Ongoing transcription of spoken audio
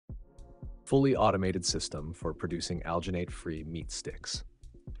fully automated system for producing alginate-free meat sticks.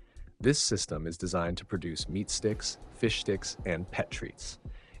 This system is designed to produce meat sticks, fish sticks, and pet treats.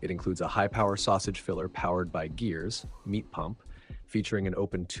 It includes a high-power sausage filler powered by gears, meat pump, featuring an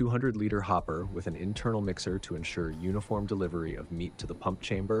open 200-liter hopper with an internal mixer to ensure uniform delivery of meat to the pump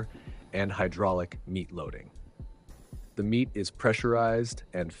chamber, and hydraulic meat loading. The meat is pressurized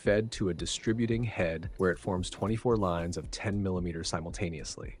and fed to a distributing head where it forms 24 lines of 10 millimeters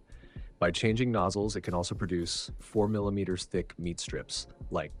simultaneously. By changing nozzles, it can also produce 4 millimeters thick meat strips,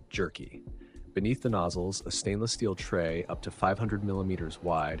 like Jerky. Beneath the nozzles, a stainless steel tray up to 500 millimeters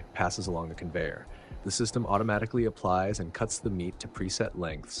wide passes along the conveyor. The system automatically applies and cuts the meat to preset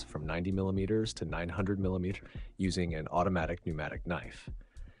lengths from 90 millimeters to 900 millimeters using an automatic pneumatic knife.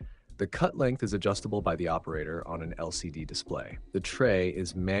 The cut length is adjustable by the operator on an LCD display. The tray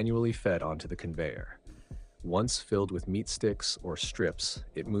is manually fed onto the conveyor. Once filled with meat sticks or strips,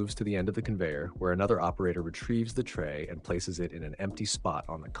 it moves to the end of the conveyor where another operator retrieves the tray and places it in an empty spot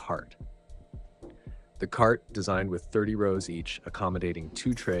on the cart. The cart, designed with 30 rows each, accommodating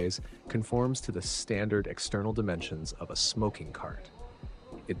 2 trays, conforms to the standard external dimensions of a smoking cart.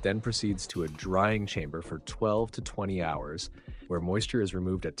 It then proceeds to a drying chamber for 12 to 20 hours, where moisture is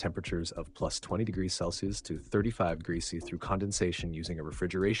removed at temperatures of plus 20 degrees Celsius to 35 degrees C through condensation using a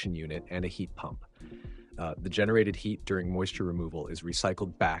refrigeration unit and a heat pump. The generated heat during moisture removal is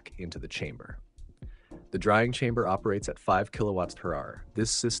recycled back into the chamber. The drying chamber operates at 5 kilowatts per hour. This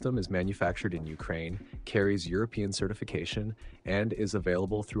system is manufactured in Ukraine, carries European certification, and is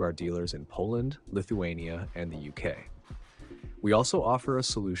available through our dealers in Poland, Lithuania, and the UK. We also offer a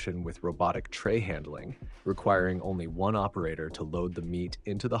solution with robotic tray handling, requiring only one operator to load the meat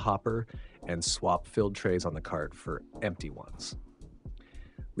into the hopper and swap filled trays on the cart for empty ones.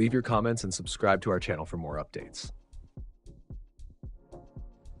 Leave your comments and subscribe to our channel for more updates.